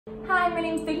Hi, my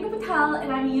name is Digna Patel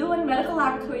and I'm a UN Medical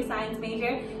Laboratory Science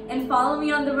major, and follow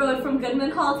me on the road from Goodman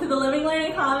Hall to the Living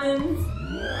Learning Commons.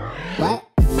 What?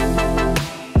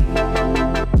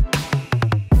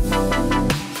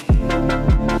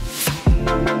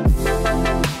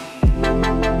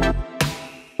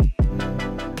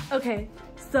 Okay,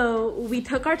 so we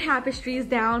took our tapestries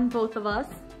down, both of us,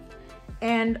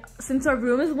 and since our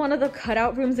room is one of the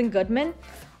cutout rooms in Goodman,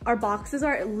 our boxes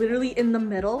are literally in the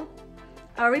middle.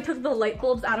 I already took the light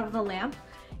bulbs out of the lamp,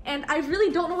 and I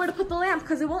really don't know where to put the lamp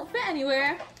because it won't fit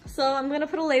anywhere. So I'm gonna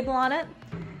put a label on it.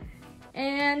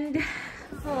 And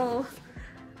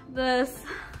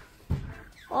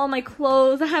all my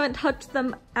clothes, I haven't touched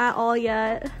them at all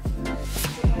yet.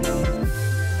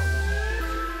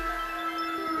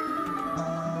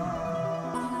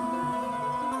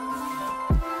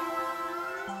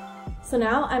 So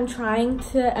now I'm trying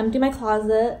to empty my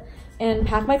closet and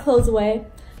pack my clothes away,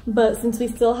 but since we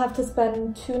still have to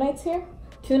spend two nights here,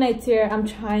 I'm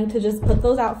trying to just put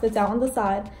those outfits out on the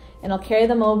side, and I'll carry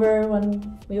them over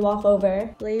when we walk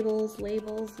over. Labels,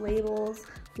 labels, labels,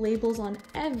 labels on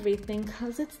everything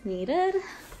because it's needed,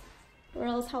 or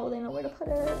else how will they know where to put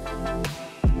it?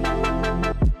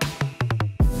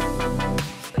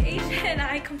 Aesha and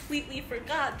I completely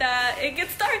forgot that it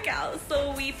gets dark out,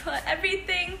 so we put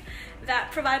everything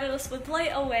that provided us with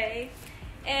light away,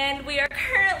 and we are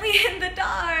currently in the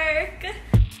dark.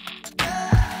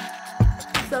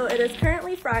 So it is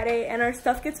currently Friday and our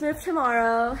stuff gets moved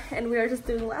tomorrow, and we are just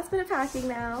doing last minute packing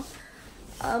now.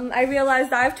 I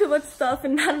realized I have too much stuff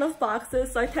and not enough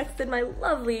boxes, so I texted my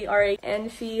lovely RA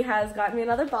and she has got me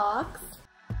another box.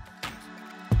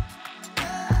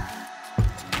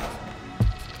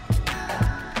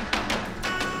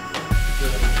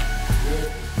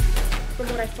 From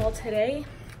what I saw today,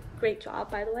 great job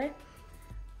by the way.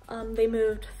 They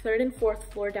moved 3rd and 4th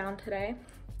floor down today.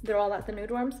 They're all at the new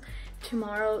dorms.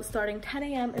 Tomorrow, starting 10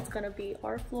 a.m., it's gonna be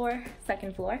our floor,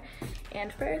 2nd floor,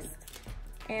 and 1st.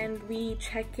 And we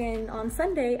check in on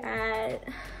Sunday at,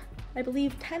 I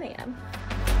believe, 10 a.m.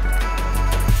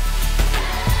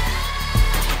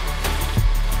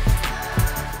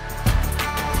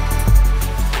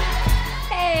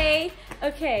 Hey!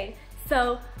 Okay,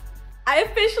 so I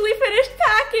officially finished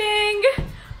packing!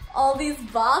 All these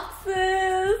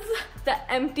boxes, the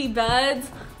empty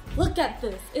beds. Look at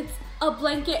this, it's a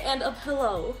blanket and a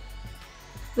pillow.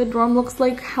 The dorm looks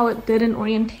like how it did in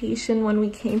orientation when we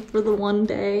came for the one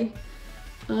day.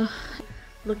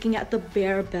 Looking at the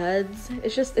bare beds,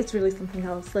 it's really something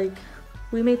else. Like,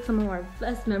 we made some of our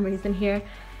best memories in here,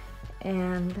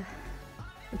 and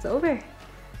it's over.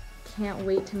 Can't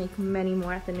wait to make many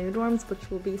more at the new dorms,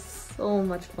 which will be so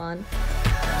much fun.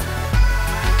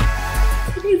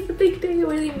 Today's the big day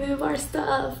where they move our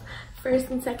stuff. 1st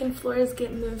and 2nd floors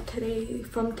get moved today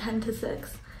from 10 to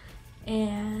 6.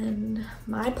 And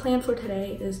my plan for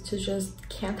today is to just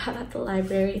camp out at the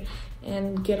library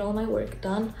and get all my work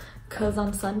done. Cause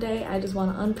on Sunday, I just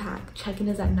wanna unpack. Check-in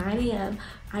is at 9 a.m.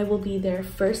 I will be there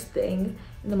first thing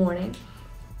in the morning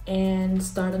and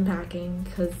start unpacking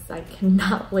because I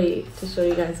cannot wait to show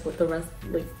you guys what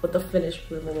what the finished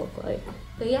room will look like.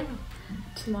 But yeah.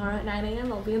 Tomorrow at 9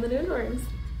 a.m. I'll be in the new dorms.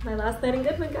 My last night in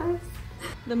Goodman, guys.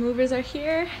 The movers are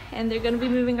here and they're gonna be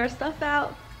moving our stuff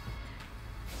out.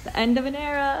 The end of an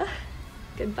era.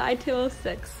 Goodbye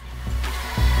 206.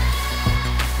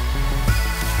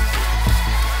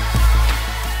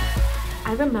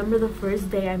 I remember the first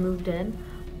day I moved in,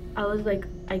 I was like,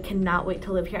 I cannot wait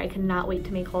to live here. I cannot wait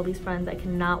to make all these friends. I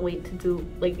cannot wait to do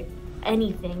like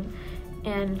anything.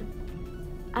 And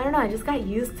I don't know, I just got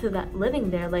used to that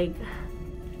living there. Like,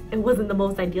 it wasn't the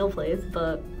most ideal place,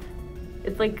 but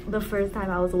it's like the first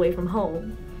time I was away from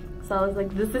home. So I was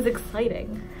like, this is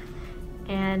exciting.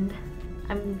 And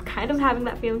I'm kind of having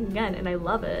that feeling again, and I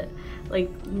love it. Like,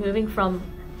 moving from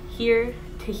here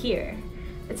to here.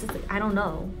 It's just like, I don't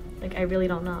know. Like, I really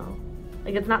don't know.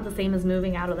 Like, it's not the same as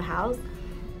moving out of the house,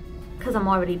 because I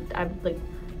already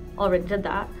did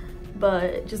that.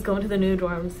 But just going to the new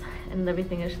dorms and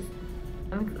everything is just,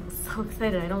 I'm so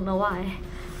excited, I don't know why.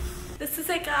 This is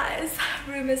it, guys.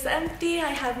 Room is empty. I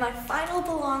have my final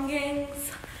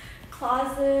belongings.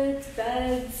 Closets,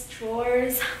 beds,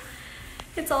 drawers.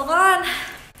 It's all gone.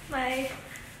 My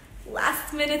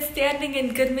last minute standing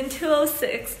in Goodman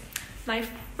 206. My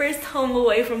first home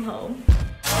away from home.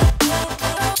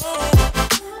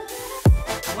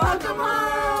 Welcome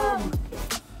home!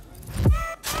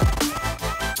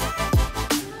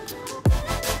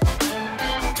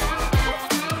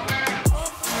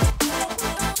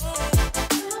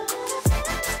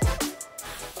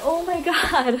 Oh my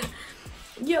god.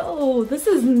 Yo, this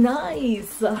is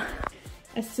nice.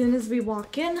 As soon as we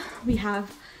walk in, we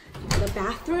have the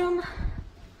bathroom.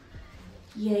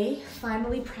 Yay,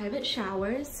 finally private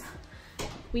showers.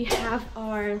 We have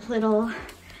our little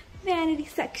vanity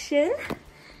section.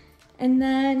 And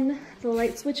then the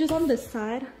light switch is on this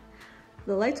side.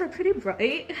 The lights are pretty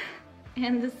bright.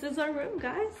 And this is our room,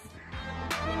 guys.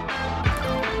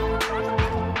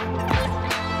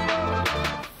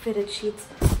 Fitted sheets,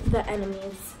 the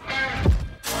enemies.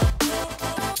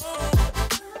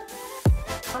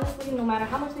 Honestly, no matter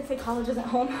how much they say college is at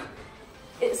home,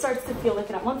 it starts to feel like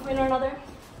it at one point or another.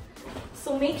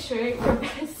 So make sure your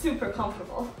bed is super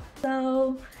comfortable.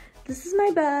 So this is my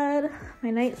bed,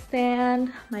 my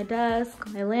nightstand, my desk,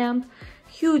 my lamp,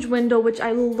 huge window, which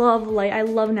I love light. I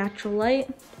love natural light.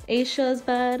 Aesha's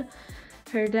bed,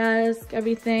 her desk,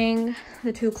 everything,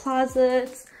 the 2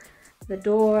 closets, the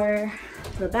door,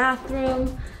 the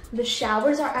bathroom. The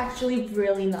showers are actually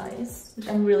really nice, which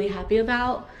I'm really happy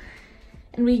about.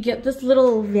 And we get this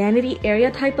little vanity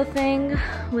area type of thing,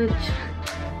 which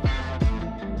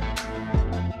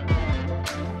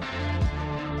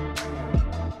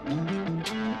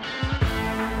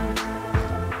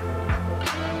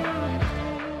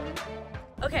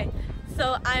okay,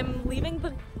 so I'm leaving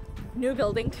the new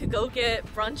building to go get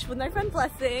brunch with my friend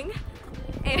Blessing,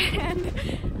 and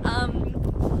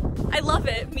I love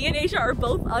it. Me and Aesha are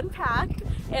both unpacked,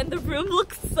 and the room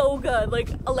looks so good. Like,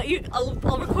 I'll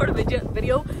record a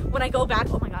video when I go back.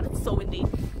 Oh my god, it's so windy.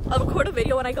 I'll record a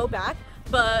video when I go back,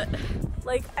 but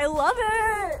like, I love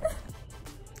it.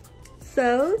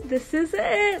 So this is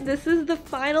it. This is the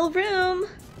final room.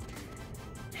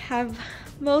 Have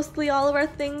mostly all of our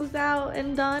things out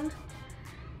and done.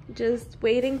 Just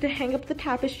waiting to hang up the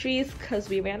tapestries because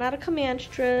we ran out of command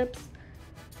strips.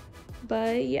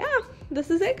 But yeah, this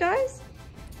is it, guys.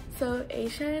 So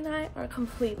Aesha and I are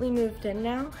completely moved in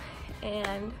now,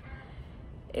 and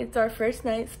it's our first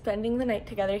night spending the night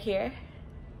together here.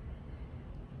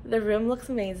 The room looks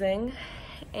amazing,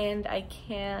 and I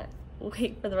can't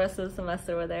wait for the rest of the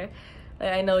semester with her.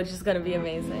 Like, I know it's just gonna be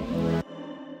amazing.